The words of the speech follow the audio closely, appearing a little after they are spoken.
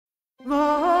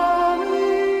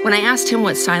When I asked him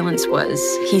what silence was,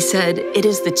 he said, "It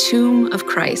is the tomb of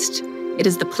Christ. It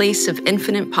is the place of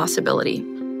infinite possibility."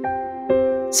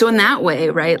 So in that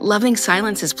way, right, loving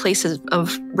silence is a place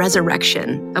of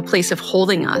resurrection, a place of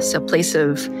holding us, a place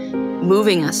of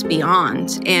moving us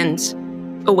beyond and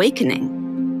awakening.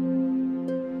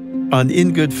 On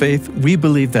In Good Faith, we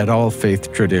believe that all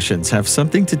faith traditions have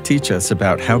something to teach us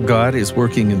about how God is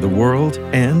working in the world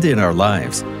and in our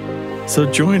lives. So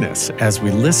join us as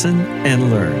we listen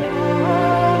and learn.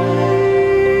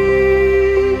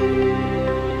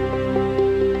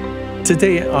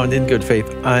 Today on In Good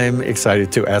Faith, I'm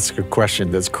excited to ask a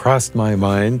question that's crossed my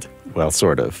mind, well,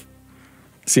 sort of.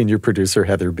 Senior producer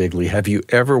Heather Bigley, have you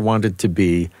ever wanted to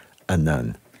be a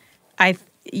nun?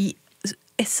 It's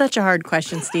such a hard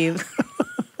question, Steve.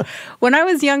 When I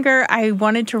was younger, I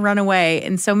wanted to run away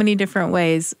in so many different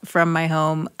ways from my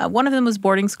home. One of them was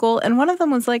boarding school, and one of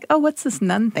them was like, oh, what's this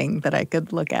nun thing that I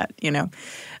could look at,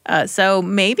 So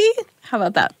maybe? How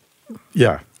about that?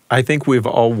 Yeah. I think we've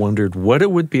all wondered what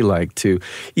it would be like to,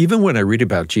 even when I read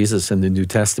about Jesus in the New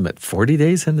Testament, 40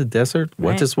 days in the desert,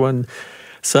 what does one,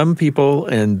 some people,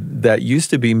 and that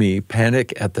used to be me,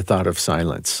 panic at the thought of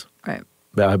silence. Right.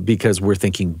 Because we're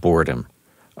thinking boredom.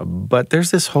 But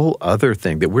there's this whole other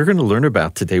thing that we're going to learn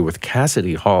about today with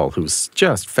Cassidy Hall, who's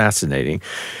just fascinating.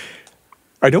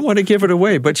 I don't want to give it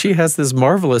away, but she has this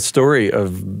marvelous story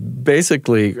of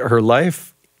basically her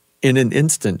life in an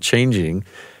instant changing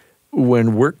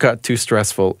when work got too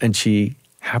stressful and she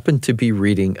happened to be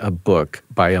reading a book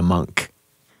by a monk.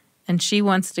 And she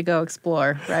wants to go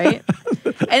explore, right?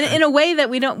 And in a way that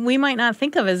we might not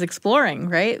think of as exploring,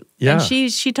 right? Yeah. And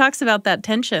she talks about that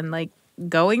tension, like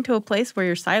going to a place where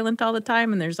you're silent all the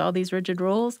time and there's all these rigid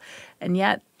rules, and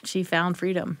yet she found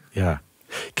freedom. Yeah.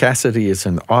 Cassidy is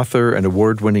an author, an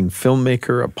award-winning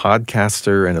filmmaker, a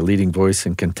podcaster, and a leading voice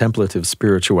in contemplative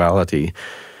spirituality.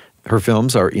 Her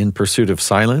films are In Pursuit of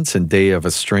Silence and Day of a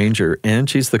Stranger, and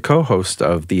she's the co-host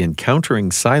of the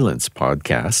Encountering Silence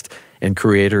podcast and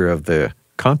creator of the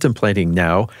Contemplating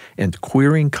Now and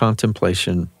Queering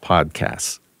Contemplation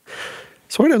podcasts.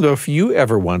 So I don't know if you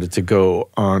ever wanted to go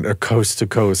on a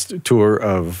coast-to-coast tour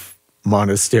of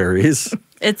monasteries.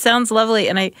 It sounds lovely,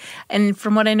 and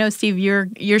from what I know, Steve,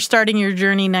 you're starting your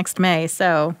journey next May.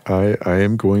 So I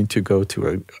am going to go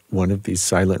to one of these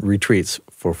silent retreats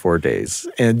for 4 days,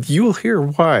 and you'll hear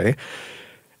why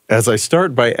as I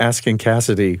start by asking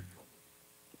Cassidy,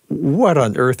 what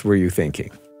on earth were you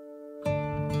thinking?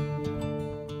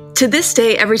 To this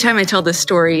day, every time I tell this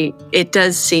story, it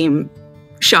does seem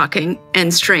shocking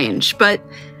and strange, but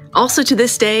also to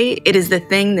this day, it is the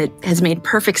thing that has made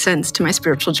perfect sense to my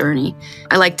spiritual journey.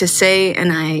 I like to say,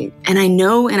 and I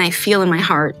know and I feel in my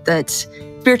heart that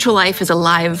spiritual life is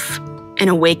alive and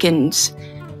awakened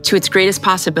to its greatest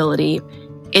possibility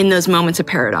in those moments of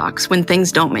paradox when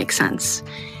things don't make sense.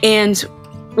 And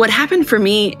what happened for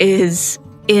me is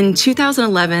in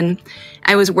 2011,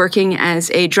 I was working as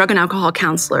a drug and alcohol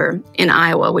counselor in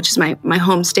Iowa, which is my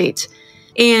home state.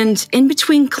 And in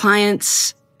between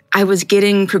clients, I was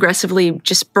getting progressively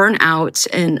just burnt out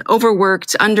and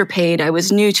overworked, underpaid. I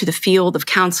was new to the field of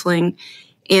counseling,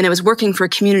 and I was working for a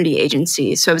community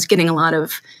agency. So I was getting a lot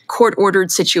of court-ordered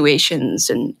situations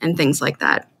and things like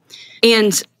that.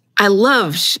 And I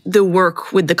loved the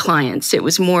work with the clients. It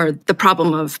was more the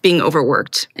problem of being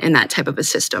overworked in that type of a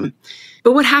system.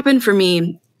 But what happened for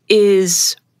me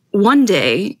is one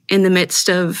day, in the midst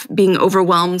of being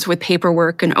overwhelmed with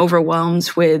paperwork and overwhelmed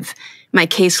with my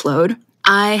caseload,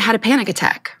 I had a panic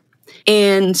attack.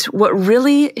 And what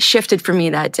really shifted for me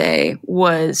that day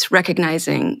was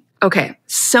recognizing, okay,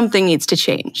 something needs to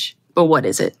change, but what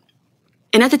is it?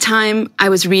 And at the time, I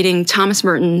was reading Thomas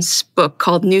Merton's book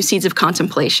called New Seeds of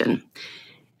Contemplation.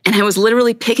 And I was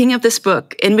literally picking up this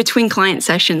book in between client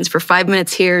sessions for 5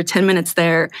 minutes here, 10 minutes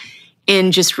there,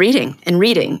 and just reading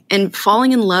and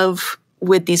falling in love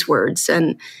with these words.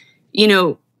 And,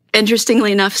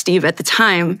 interestingly enough, Steve, at the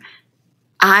time,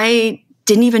 I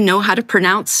didn't even know how to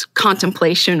pronounce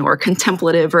contemplation or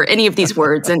contemplative or any of these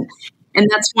words. And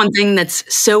that's one thing that's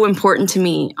so important to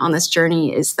me on this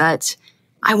journey is that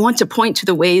I want to point to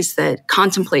the ways that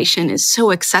contemplation is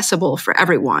so accessible for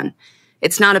everyone.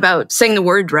 It's not about saying the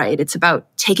word right. It's about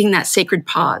taking that sacred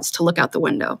pause to look out the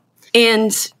window.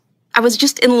 And I was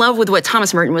just in love with what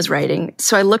Thomas Merton was writing.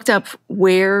 So I looked up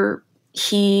where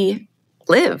he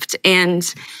lived. And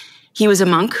he was a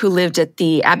monk who lived at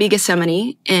the Abbey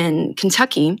Gethsemane in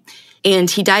Kentucky. And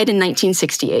he died in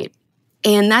 1968.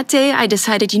 And that day I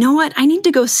decided, you know what? I need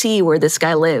to go see where this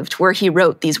guy lived, where he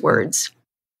wrote these words.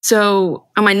 So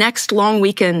on my next long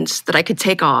weekend that I could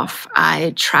take off,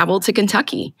 I traveled to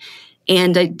Kentucky.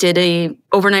 And I did a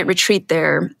overnight retreat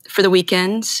there for the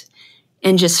weekend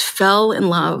and just fell in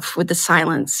love with the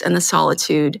silence and the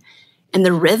solitude and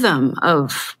the rhythm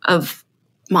of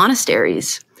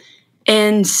monasteries.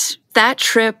 And that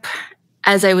trip,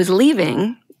 as I was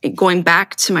leaving, going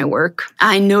back to my work,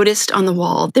 I noticed on the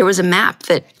wall there was a map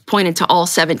that pointed to all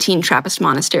 17 Trappist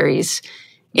monasteries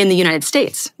in the United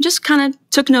States. Just kind of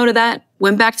took note of that,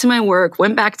 went back to my work,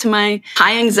 went back to my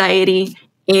high anxiety,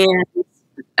 and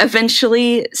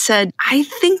eventually said, I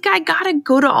think I gotta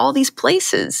go to all these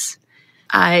places.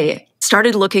 I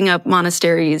started looking up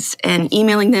monasteries and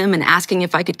emailing them and asking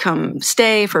if I could come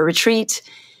stay for a retreat.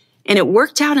 And it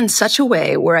worked out in such a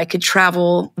way where I could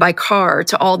travel by car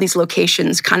to all these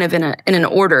locations kind of in an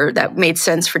order that made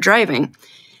sense for driving.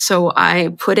 So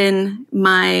I put in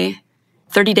my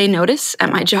 30-day notice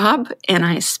at my job and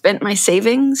I spent my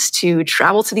savings to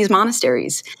travel to these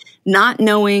monasteries, not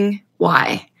knowing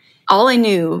why. All I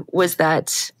knew was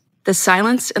that the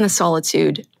silence and the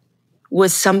solitude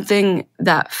was something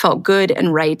that felt good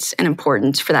and right and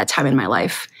important for that time in my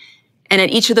life. And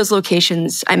at each of those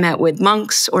locations, I met with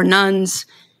monks or nuns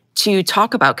to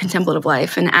talk about contemplative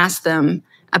life and ask them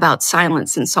about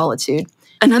silence and solitude.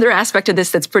 Another aspect of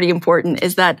this that's pretty important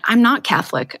is that I'm not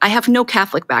Catholic. I have no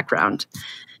Catholic background.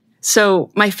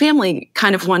 So my family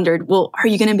kind of wondered, well, are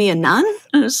you going to be a nun?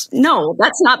 No,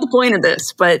 that's not the point of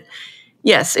this. But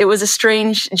yes, it was a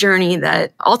strange journey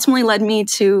that ultimately led me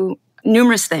to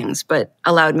numerous things, but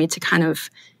allowed me to kind of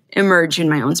emerge in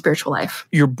my own spiritual life.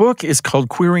 Your book is called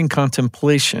Queering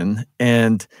Contemplation,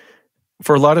 and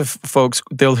for a lot of folks,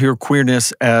 they'll hear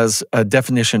queerness as a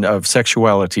definition of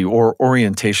sexuality or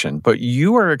orientation, but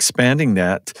you are expanding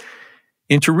that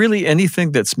into really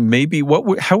anything that's maybe,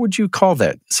 how would you call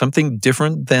that? Something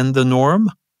different than the norm?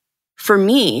 For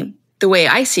me, the way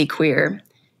I see queer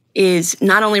is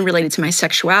not only related to my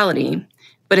sexuality,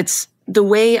 but it's the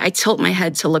way I tilt my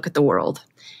head to look at the world.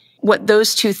 What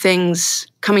those two things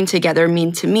coming together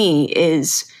mean to me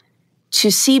is to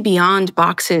see beyond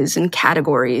boxes and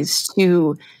categories,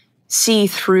 to see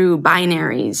through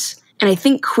binaries. And I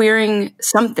think queering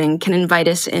something can invite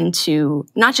us into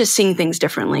not just seeing things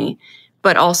differently,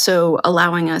 but also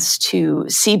allowing us to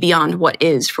see beyond what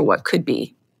is for what could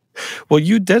be. Well,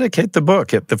 you dedicate the book.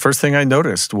 The first thing I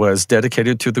noticed was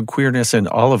dedicated to the queerness in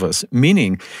all of us,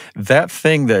 meaning that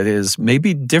thing that is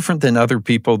maybe different than other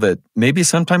people that maybe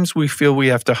sometimes we feel we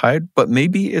have to hide, but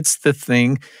maybe it's the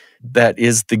thing that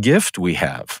is the gift we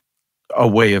have, a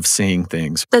way of seeing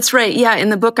things. That's right. Yeah. In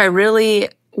the book, I really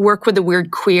work with the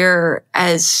word queer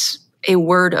as a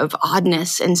word of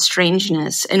oddness and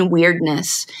strangeness and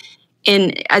weirdness.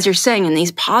 And as you're saying, in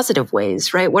these positive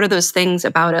ways, right? What are those things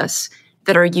about us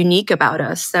that are unique about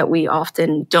us that we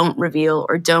often don't reveal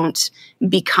or don't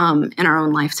become in our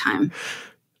own lifetime?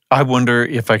 I wonder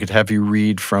if I could have you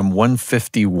read from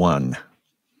 151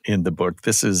 in the book.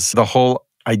 This is the whole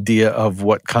idea of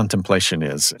what contemplation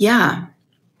is. Yeah.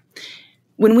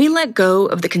 When we let go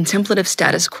of the contemplative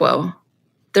status quo,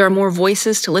 there are more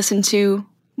voices to listen to,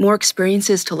 more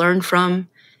experiences to learn from,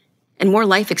 and more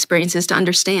life experiences to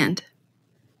understand.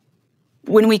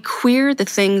 When we queer the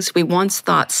things we once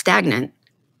thought stagnant,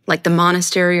 like the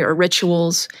monastery or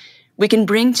rituals, we can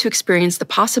bring to experience the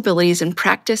possibilities in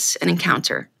practice and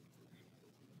encounter.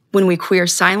 When we queer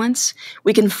silence,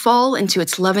 we can fall into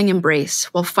its loving embrace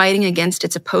while fighting against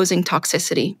its opposing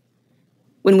toxicity.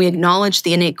 When we acknowledge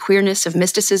the innate queerness of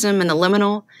mysticism and the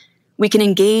liminal, we can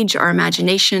engage our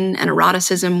imagination and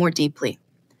eroticism more deeply.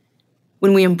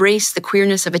 When we embrace the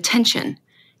queerness of attention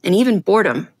and even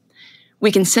boredom,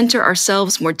 we can center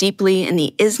ourselves more deeply in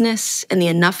the isness and the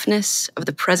enoughness of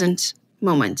the present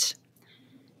moment.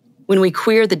 When we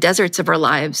queer the deserts of our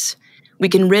lives, we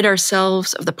can rid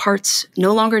ourselves of the parts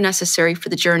no longer necessary for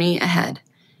the journey ahead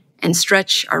and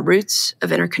stretch our roots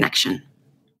of interconnection.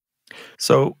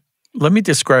 So let me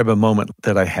describe a moment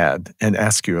that I had and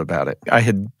ask you about it. I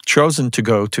had chosen to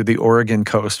go to the Oregon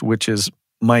coast, which is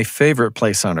my favorite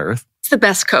place on earth. It's the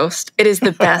best coast. It is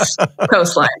the best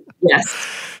coastline. Yes.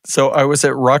 So I was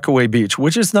at Rockaway Beach,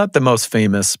 which is not the most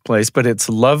famous place, but it's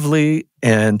lovely.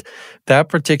 And that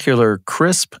particular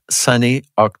crisp, sunny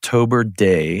October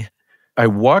day, I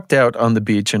walked out on the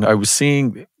beach and I was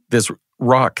seeing this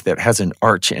rock that has an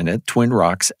arch in it, twin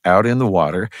rocks out in the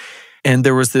water. And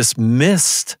there was this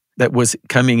mist that was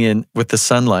coming in with the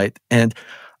sunlight. And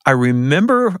I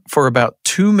remember for about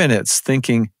 2 minutes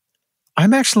thinking,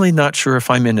 I'm actually not sure if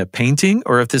I'm in a painting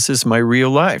or if this is my real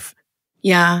life.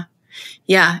 Yeah.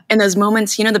 Yeah. And those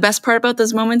moments, the best part about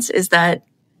those moments is that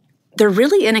they're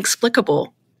really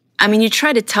inexplicable. I mean, you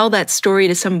try to tell that story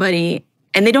to somebody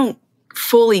and they don't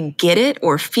fully get it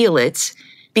or feel it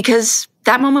because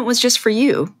that moment was just for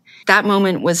you. That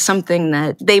moment was something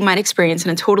that they might experience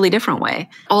in a totally different way.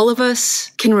 All of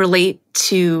us can relate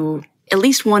to at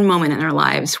least one moment in our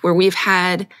lives where we've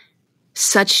had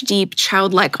such deep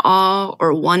childlike awe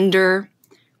or wonder,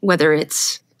 whether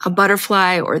it's a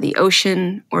butterfly or the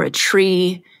ocean or a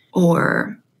tree,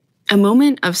 or a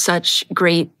moment of such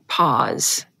great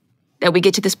pause that we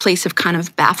get to this place of kind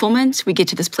of bafflement. We get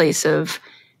to this place of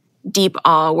deep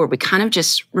awe where we kind of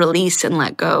just release and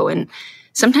let go. And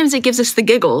sometimes it gives us the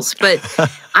giggles, but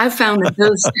I've found that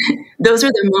those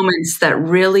are the moments that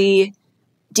really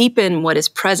deepen what is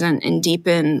present and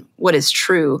deepen what is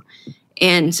true.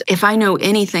 And if I know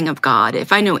anything of God,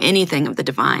 if I know anything of the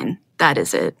divine, that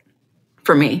is it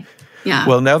for me. Yeah.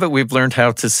 Well, now that we've learned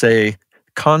how to say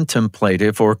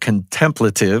contemplative or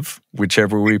contemplative,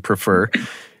 whichever we prefer,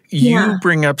 you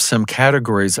bring up some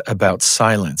categories about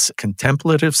silence: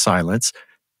 contemplative silence,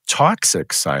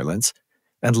 toxic silence,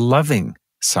 and loving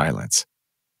silence.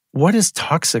 What is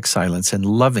toxic silence and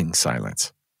loving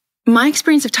silence? My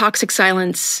experience of toxic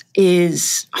silence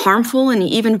is harmful and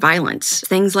even violent.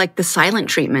 Things like the silent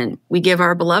treatment we give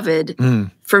our beloved.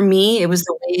 For me, it was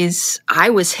the ways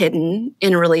I was hidden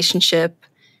in a relationship,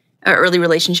 an early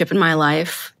relationship in my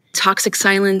life. Toxic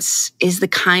silence is the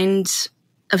kind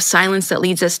of silence that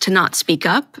leads us to not speak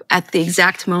up at the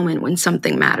exact moment when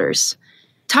something matters.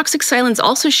 Toxic silence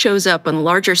also shows up on a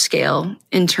larger scale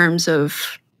in terms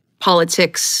of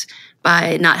politics,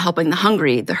 by not helping the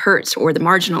hungry, the hurt, or the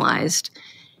marginalized.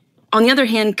 On the other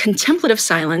hand, contemplative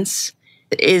silence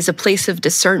is a place of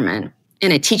discernment,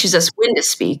 and it teaches us when to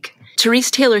speak.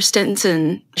 Therese Taylor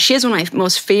Stetson, she has one of my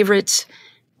most favorite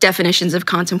definitions of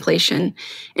contemplation,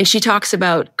 and she talks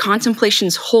about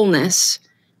contemplation's wholeness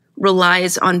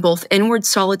relies on both inward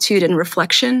solitude and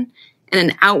reflection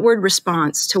and an outward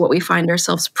response to what we find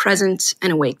ourselves present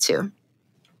and awake to.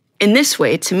 In this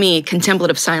way, to me,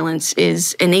 contemplative silence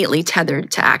is innately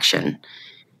tethered to action.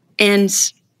 And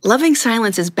loving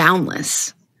silence is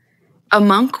boundless. A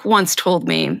monk once told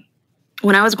me,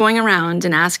 when I was going around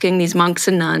and asking these monks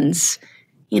and nuns,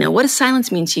 what does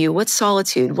silence mean to you? What's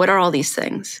solitude? What are all these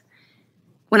things?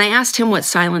 When I asked him what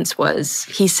silence was,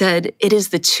 he said, it is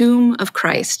the tomb of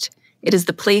Christ. It is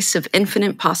the place of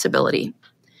infinite possibility.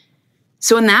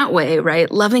 So in that way,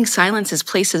 right, loving silence is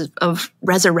places of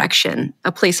resurrection,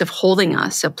 a place of holding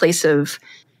us, a place of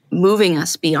moving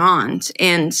us beyond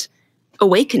and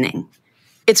awakening.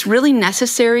 It's really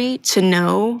necessary to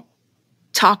know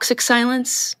toxic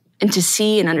silence and to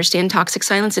see and understand toxic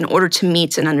silence in order to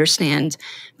meet and understand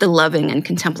the loving and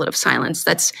contemplative silence.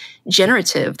 That's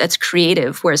generative, that's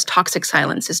creative, whereas toxic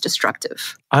silence is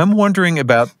destructive. I'm wondering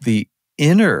about the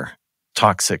inner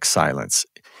toxic silence.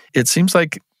 It seems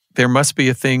like there must be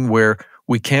a thing where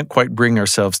we can't quite bring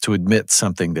ourselves to admit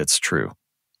something that's true.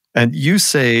 And you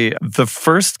say, the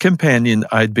first companion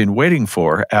I'd been waiting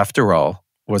for, after all,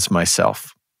 was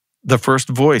myself. The first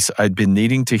voice I'd been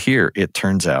needing to hear, it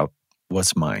turns out,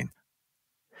 was mine.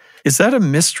 Is that a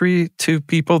mystery to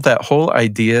people, that whole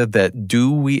idea that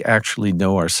do we actually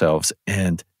know ourselves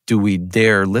and do we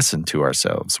dare listen to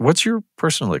ourselves? What's your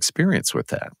personal experience with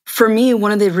that? For me,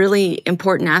 one of the really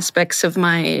important aspects of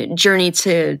my journey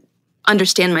to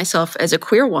understand myself as a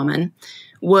queer woman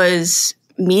was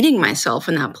meeting myself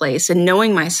in that place and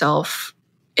knowing myself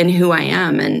and who I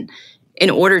am. And in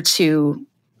order to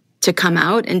come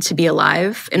out and to be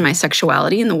alive in my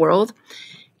sexuality in the world.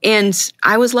 And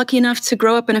I was lucky enough to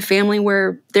grow up in a family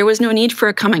where there was no need for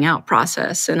a coming out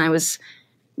process. And I was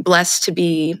blessed to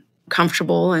be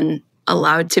comfortable and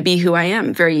allowed to be who I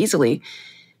am very easily.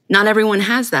 Not everyone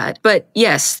has that. But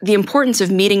yes, the importance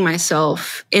of meeting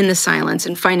myself in the silence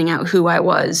and finding out who I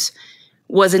was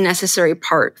a necessary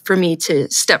part for me to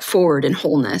step forward in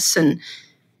wholeness. And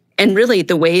really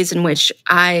the ways in which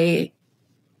I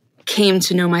came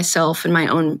to know myself and my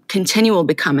own continual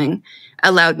becoming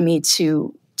allowed me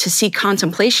to see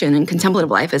contemplation and contemplative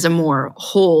life as a more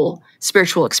whole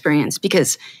spiritual experience,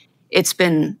 because it's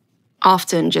been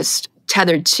often just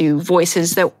tethered to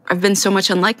voices that have been so much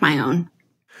unlike my own.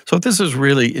 So this is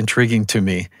really intriguing to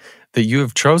me, that you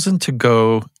have chosen to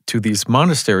go to these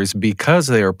monasteries because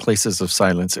they are places of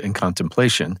silence and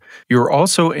contemplation. You're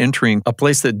also entering a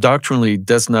place that doctrinally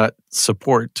does not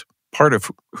support part of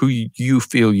who you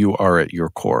feel you are at your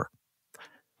core.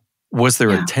 Was there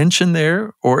a tension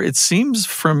there? Or it seems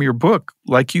from your book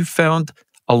like you found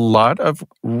a lot of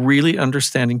really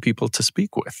understanding people to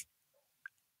speak with.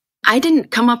 I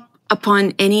didn't come up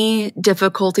upon any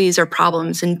difficulties or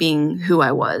problems in being who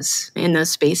I was in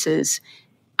those spaces.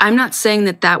 I'm not saying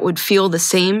that that would feel the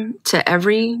same to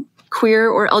every queer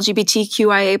or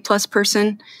LGBTQIA+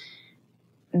 person,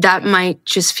 that might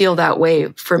just feel that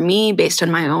way for me based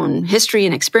on my own history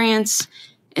and experience.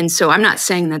 And so I'm not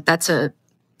saying that that's a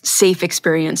safe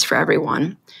experience for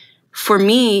everyone. For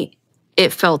me,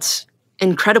 it felt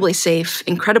incredibly safe,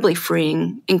 incredibly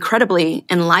freeing, incredibly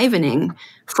enlivening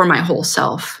for my whole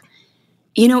self.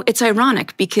 You know, it's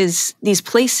ironic because these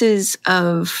places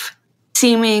of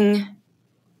seeming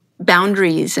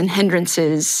boundaries and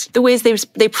hindrances, the ways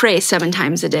they pray 7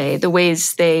 times a day, the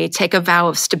ways they take a vow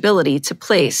of stability to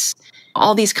place,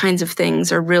 all these kinds of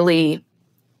things are really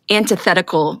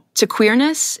antithetical to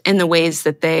queerness in the ways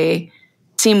that they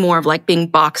seem more of like being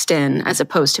boxed in as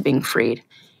opposed to being freed.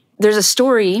 There's a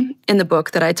story in the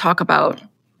book that I talk about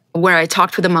where I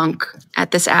talked with a monk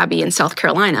at this abbey in South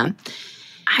Carolina.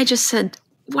 I just said,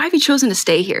 why have you chosen to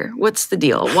stay here? What's the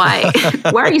deal? Why?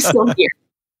 Why are you still here?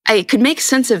 I could make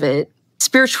sense of it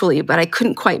spiritually, but I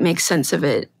couldn't quite make sense of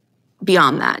it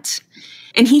beyond that.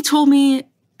 And he told me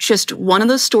just one of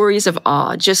those stories of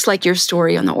awe, just like your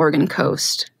story on the Oregon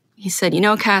coast. He said, you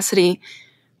know, Cassidy,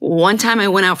 one time I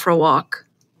went out for a walk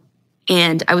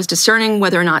and I was discerning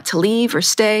whether or not to leave or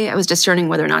stay. I was discerning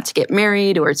whether or not to get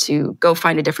married or to go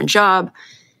find a different job.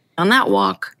 On that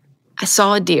walk, I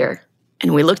saw a deer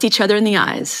and we looked each other in the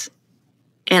eyes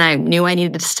and I knew I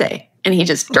needed to stay. And he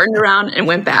just turned around and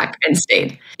went back and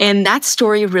stayed. And that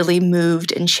story really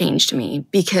moved and changed me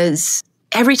because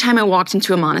every time I walked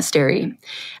into a monastery,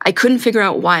 I couldn't figure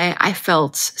out why I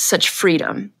felt such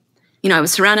freedom. You know, I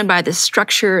was surrounded by this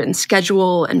structure and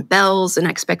schedule and bells and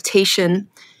expectation,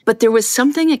 but there was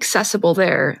something accessible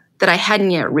there that I hadn't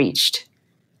yet reached.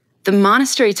 The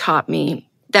monastery taught me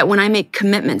that when I make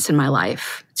commitments in my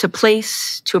life to a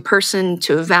place, to a person,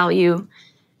 to a value,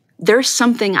 there's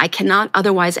something I cannot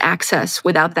otherwise access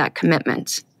without that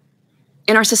commitment.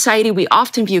 In our society, we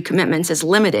often view commitments as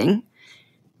limiting,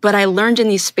 but I learned in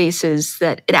these spaces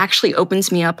that it actually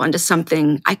opens me up onto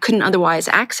something I couldn't otherwise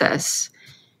access.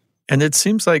 And it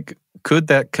seems like, could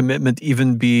that commitment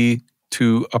even be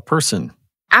to a person?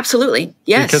 Absolutely,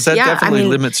 yes. Because that definitely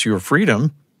limits your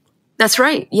freedom. That's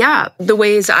right, yeah. The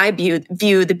ways I view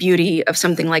the beauty of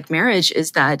something like marriage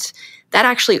is that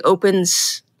actually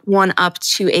opens one up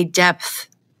to a depth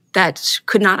that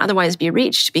could not otherwise be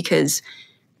reached because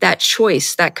that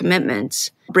choice, that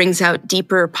commitment brings out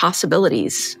deeper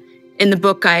possibilities. In the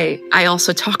book, I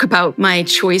also talk about my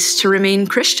choice to remain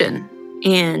Christian.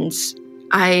 And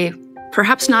I,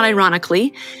 perhaps not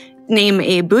ironically, name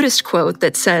a Buddhist quote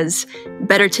that says,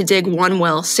 better to dig one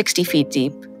well 60 feet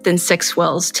deep than 6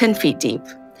 wells 10 feet deep.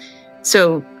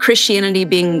 So Christianity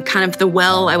being kind of the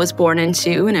well I was born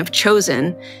into and have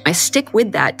chosen, I stick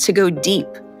with that to go deep.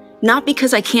 Not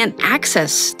because I can't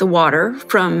access the water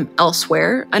from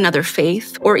elsewhere, another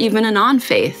faith, or even a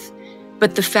non-faith,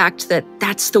 but the fact that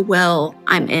that's the well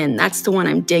I'm in, that's the one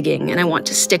I'm digging, and I want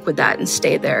to stick with that and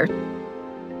stay there.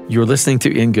 You're listening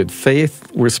to In Good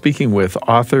Faith. We're speaking with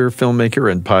author,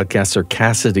 filmmaker, and podcaster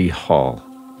Cassidy Hall.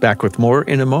 Back with more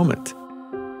in a moment.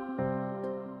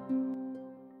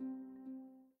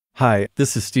 Hi,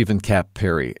 this is Stephen Cap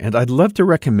Perry, and I'd love to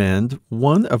recommend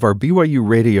one of our BYU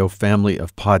Radio family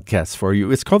of podcasts for you.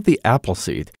 It's called The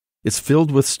Appleseed. It's filled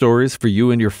with stories for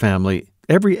you and your family.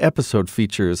 Every episode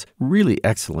features really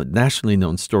excellent, nationally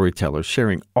known storytellers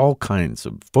sharing all kinds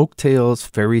of folk tales,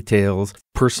 fairy tales,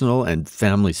 personal and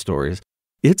family stories.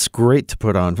 It's great to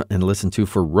put on and listen to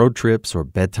for road trips or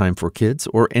bedtime for kids,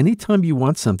 or anytime you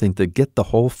want something to get the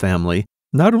whole family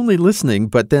not only listening,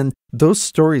 but then those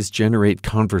stories generate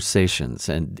conversations.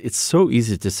 And it's so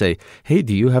easy to say, hey,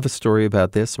 do you have a story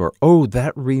about this? Or, oh,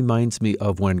 that reminds me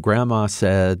of when Grandma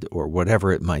said, or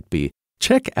whatever it might be.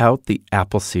 Check out the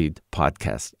Appleseed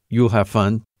podcast. You'll have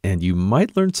fun, and you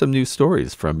might learn some new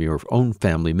stories from your own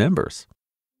family members.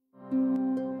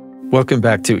 Welcome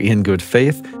back to In Good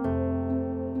Faith.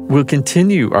 We'll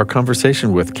continue our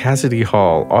conversation with Cassidy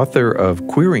Hall, author of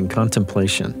Queering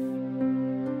Contemplation.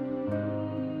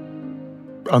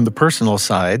 On the personal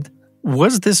side,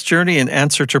 was this journey an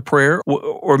answer to prayer?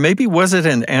 Or maybe was it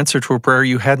an answer to a prayer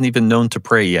you hadn't even known to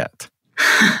pray yet?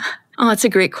 Oh, that's a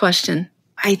great question.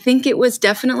 I think it was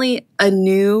definitely a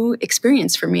new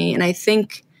experience for me. And I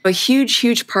think a huge,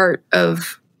 huge part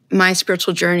of my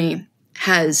spiritual journey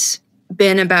has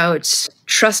been about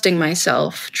trusting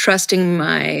myself, trusting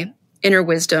my inner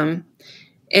wisdom,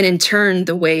 and in turn,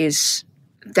 the ways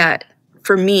that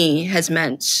for me has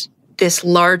meant this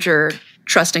larger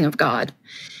trusting of God.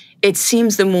 It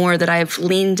seems the more that I've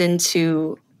leaned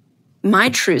into my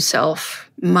true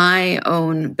self, my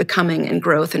own becoming and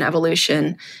growth and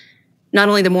evolution, not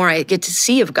only the more I get to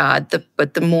see of God,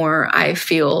 but the more I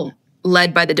feel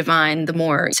led by the divine, the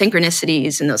more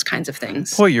synchronicities and those kinds of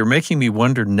things. Boy, you're making me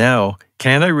wonder now,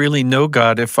 can I really know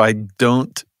God if I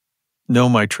don't know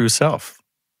my true self?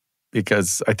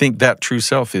 Because I think that true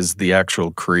self is the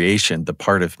actual creation, the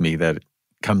part of me that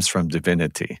comes from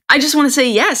divinity. I just want to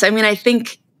say yes. I mean, I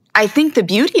think the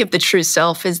beauty of the true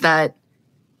self is that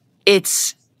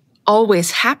it's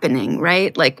always happening,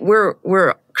 right? Like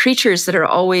we're creatures that are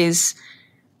always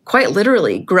quite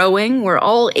literally growing. We're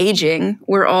all aging.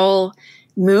 We're all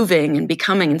moving and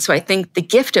becoming. And so I think the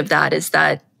gift of that is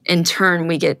that in turn,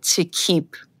 we get to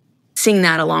keep seeing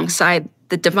that alongside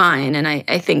the divine. And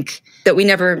I think that we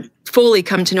never fully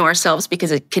come to know ourselves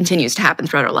because it continues to happen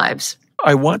throughout our lives.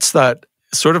 I once thought,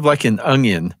 sort of like an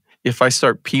onion, if I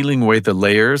start peeling away the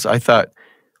layers, I thought,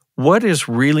 what is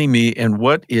really me and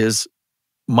what is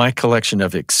my collection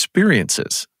of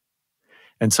experiences?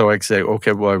 And so I could say,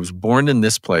 okay, well, I was born in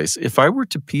this place. If I were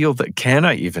to peel that, can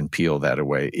I even peel that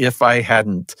away? If I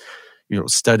hadn't,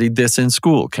 studied this in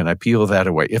school, can I peel that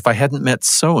away? If I hadn't met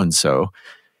so-and-so,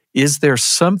 is there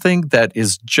something that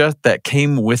is just that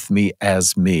came with me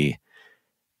as me?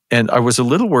 And I was a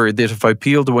little worried that if I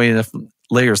peeled away enough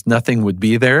layers, nothing would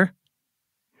be there.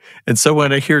 And so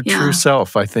when I hear true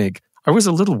self, I think, I was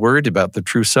a little worried about the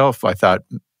true self. I thought,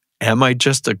 am I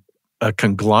just a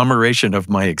conglomeration of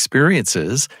my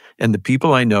experiences and the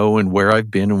people I know and where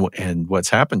I've been and what's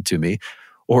happened to me?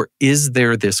 Or is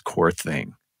there this core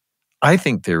thing? I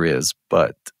think there is,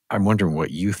 but I'm wondering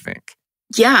what you think.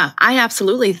 Yeah, I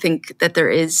absolutely think that there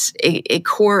is a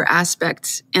core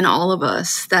aspect in all of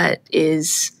us that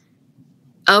is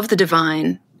of the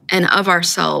divine and of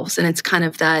ourselves. And it's kind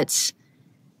of that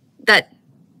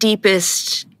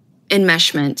deepest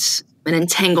enmeshment and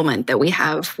entanglement that we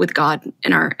have with God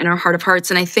in our heart of hearts.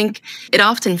 And I think it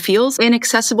often feels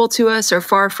inaccessible to us or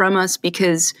far from us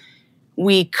because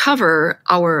we cover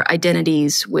our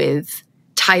identities with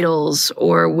titles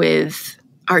or with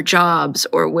our jobs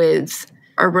or with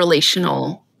our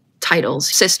relational titles,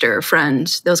 sister,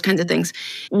 friend, those kinds of things.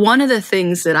 One of the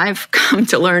things that I've come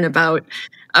to learn about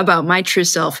my true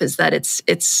self is that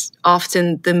it's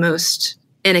often the most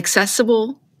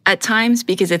inaccessible at times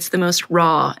because it's the most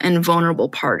raw and vulnerable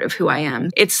part of who I am.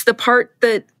 It's the part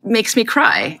that makes me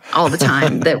cry all the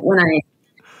time, that when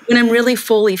I'm really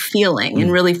fully feeling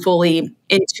and really fully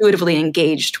intuitively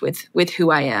engaged with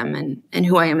who I am and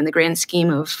who I am in the grand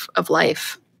scheme of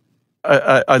life.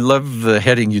 I love the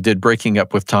heading you did, Breaking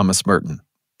Up with Thomas Merton,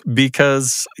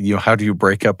 because, how do you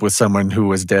break up with someone who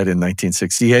was dead in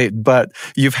 1968? But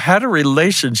you've had a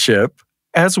relationship,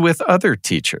 as with other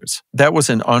teachers. That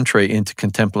was an entree into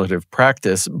contemplative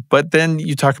practice, but then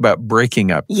you talk about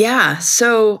breaking up. Yeah,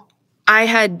 so I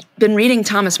had been reading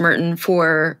Thomas Merton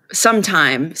for some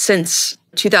time, since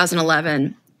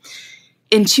 2011.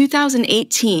 In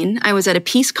 2018, I was at a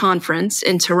peace conference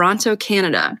in Toronto,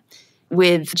 Canada,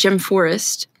 with Jim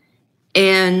Forrest.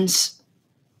 And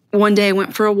one day I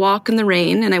went for a walk in the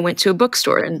rain and I went to a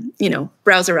bookstore and,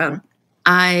 browse around.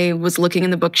 I was looking in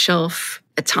the bookshelf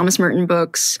at Thomas Merton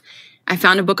books. I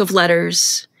found a book of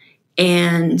letters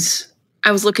and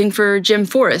I was looking for Jim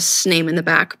Forrest's name in the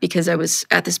back because I was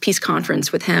at this peace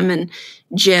conference with him, and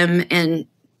Jim and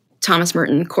Thomas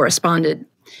Merton corresponded.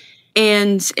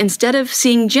 And instead of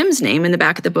seeing Jim's name in the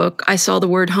back of the book, I saw the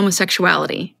word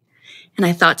homosexuality. And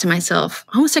I thought to myself,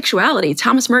 homosexuality,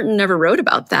 Thomas Merton never wrote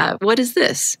about that. What is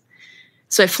this?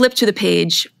 So I flipped to the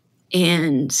page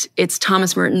and it's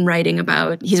Thomas Merton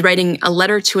he's writing a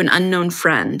letter to an unknown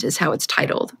friend is how it's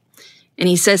titled. And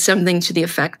he says something to the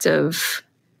effect of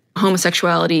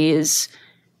homosexuality is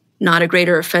not a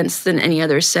greater offense than any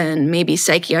other sin. Maybe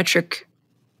psychiatric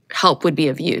help would be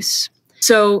of use.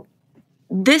 So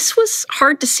this was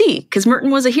hard to see because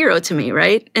Merton was a hero to me,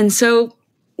 right? And so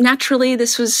naturally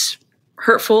this was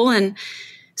hurtful. And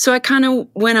so I kind of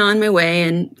went on my way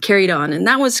and carried on. And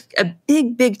that was a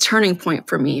big, big turning point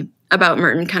for me about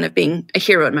Merton kind of being a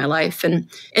hero in my life. And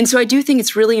so I do think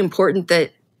it's really important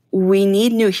that we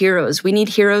need new heroes. We need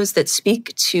heroes that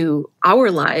speak to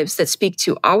our lives, that speak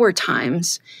to our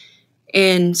times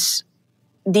and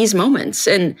these moments.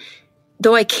 And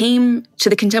though I came to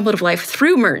the contemplative life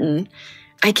through Merton,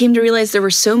 I came to realize there were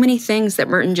so many things that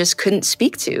Merton just couldn't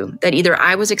speak to, that either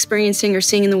I was experiencing or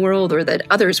seeing in the world or that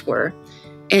others were.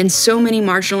 And so many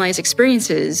marginalized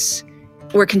experiences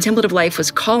where contemplative life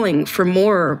was calling for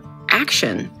more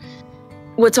action.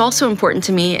 What's also important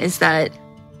to me is that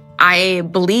I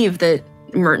believe that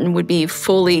Merton would be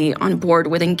fully on board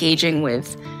with engaging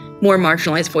with more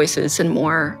marginalized voices and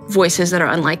more voices that are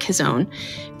unlike his own.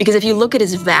 Because if you look at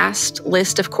his vast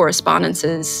list of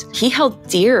correspondences, he held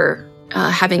dear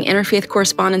having interfaith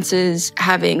correspondences,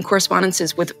 having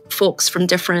correspondences with folks from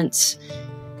different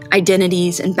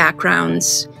identities and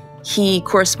backgrounds. He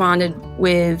corresponded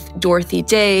with Dorothy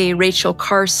Day, Rachel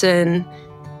Carson.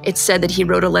 It's said that he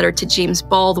wrote a letter to James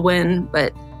Baldwin,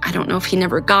 but I don't know if he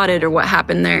never got it or what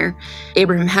happened there.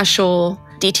 Abraham Heschel,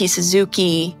 D.T.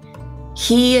 Suzuki.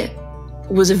 He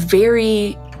was a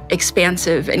very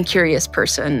expansive and curious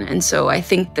person. And so I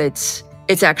think that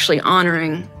it's actually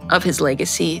honoring of his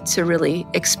legacy to really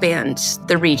expand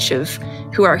the reach of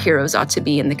who our heroes ought to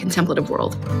be in the contemplative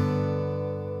world.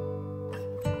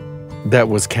 That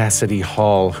was Cassidy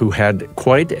Hall, who had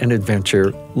quite an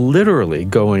adventure, literally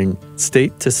going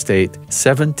state to state,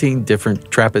 17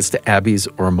 different Trappist abbeys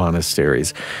or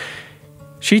monasteries.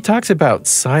 She talks about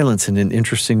silence in an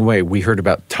interesting way. We heard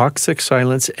about toxic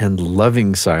silence and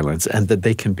loving silence, and that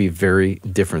they can be very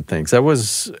different things. That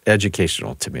was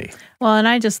educational to me. Well, and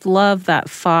I just love that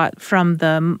thought from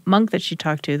the monk that she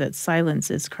talked to, that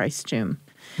silence is Christ's tomb.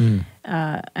 And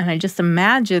I just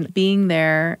imagine being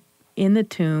there in the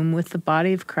tomb with the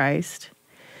body of Christ,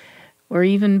 or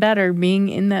even better, being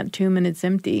in that tomb and it's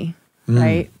empty,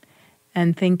 right?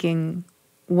 And thinking,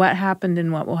 what happened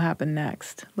and what will happen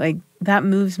next? Like, that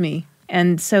moves me.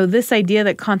 And so this idea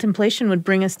that contemplation would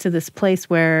bring us to this place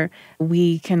where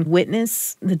we can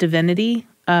witness the divinity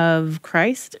of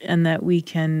Christ and that we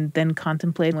can then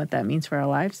contemplate what that means for our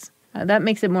lives, that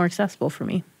makes it more accessible for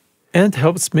me. And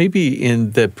helps maybe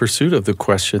in the pursuit of the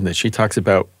question that she talks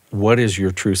about, what is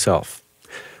your true self?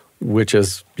 Which,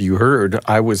 as you heard,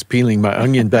 I was peeling my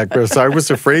onion back because I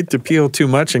was afraid to peel too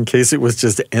much in case it was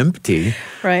just empty.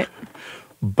 Right.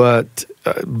 But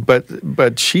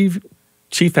she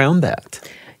found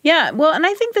that. Yeah, well, and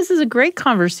I think this is a great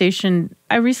conversation.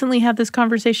 I recently had this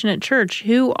conversation at church.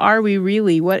 Who are we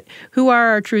really? Who are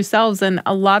our true selves? And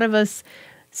a lot of us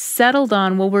settled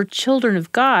on, well, we're children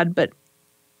of God, but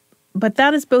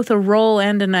that is both a role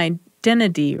and an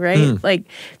identity, right? Like,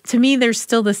 to me, there's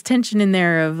still this tension in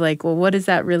there of like, well, what does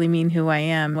that really mean, who I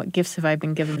am? What gifts have I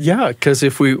been given? Yeah, because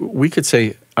if we could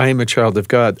say, I am a child of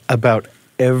God about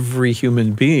every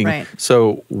human being. Right.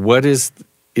 So what is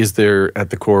there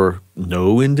at the core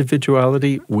no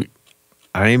individuality?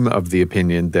 I'm of the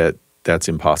opinion that that's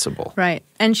impossible. Right.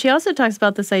 And she also talks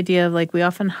about this idea of like, we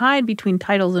often hide between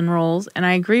titles and roles. And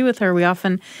I agree with her. We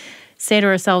often say to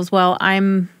ourselves, well,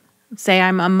 I'm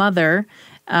a mother,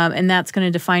 and that's going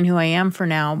to define who I am for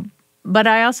now. But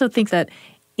I also think that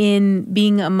in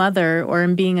being a mother or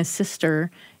in being a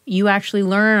sister, you actually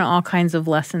learn all kinds of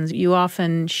lessons. You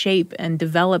often shape and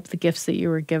develop the gifts that you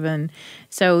were given.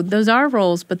 So those are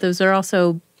roles, but those are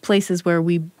also places where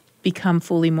we become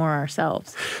fully more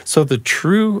ourselves. So the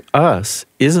true us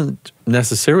isn't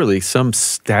necessarily some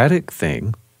static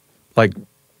thing. Like,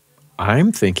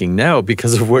 I'm thinking now,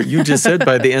 because of what you just said,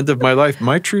 by the end of my life,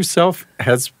 my true self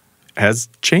has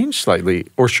changed slightly,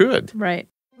 or should. Right.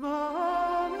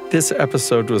 This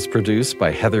episode was produced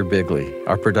by Heather Bigley.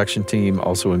 Our production team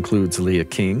also includes Leah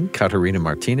King, Katarina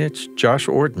Martinez, Josh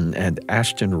Orton, and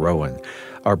Ashton Rowan.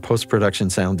 Our post-production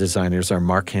sound designers are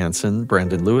Mark Hansen,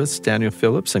 Brandon Lewis, Daniel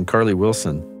Phillips, and Carly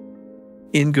Wilson.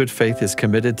 In Good Faith is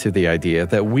committed to the idea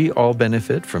that we all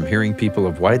benefit from hearing people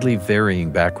of widely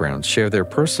varying backgrounds share their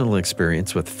personal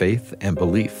experience with faith and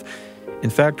belief. In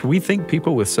fact, we think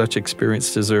people with such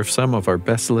experience deserve some of our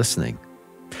best listening.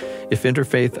 If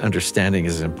interfaith understanding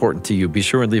is important to you, be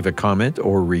sure and leave a comment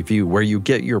or review where you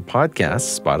get your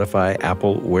podcasts, Spotify,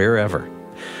 Apple, wherever.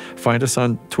 Find us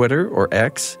on Twitter or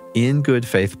X, In Good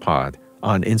Faith Pod,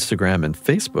 on Instagram and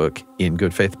Facebook, In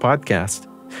Good Faith Podcast.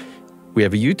 We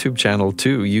have a YouTube channel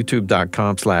too,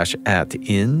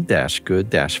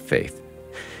 youtube.com/@in-good-faith.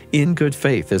 In Good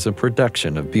Faith is a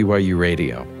production of BYU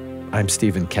Radio. I'm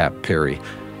Stephen Cap Perry.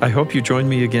 I hope you join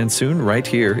me again soon right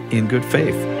here in Good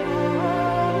Faith.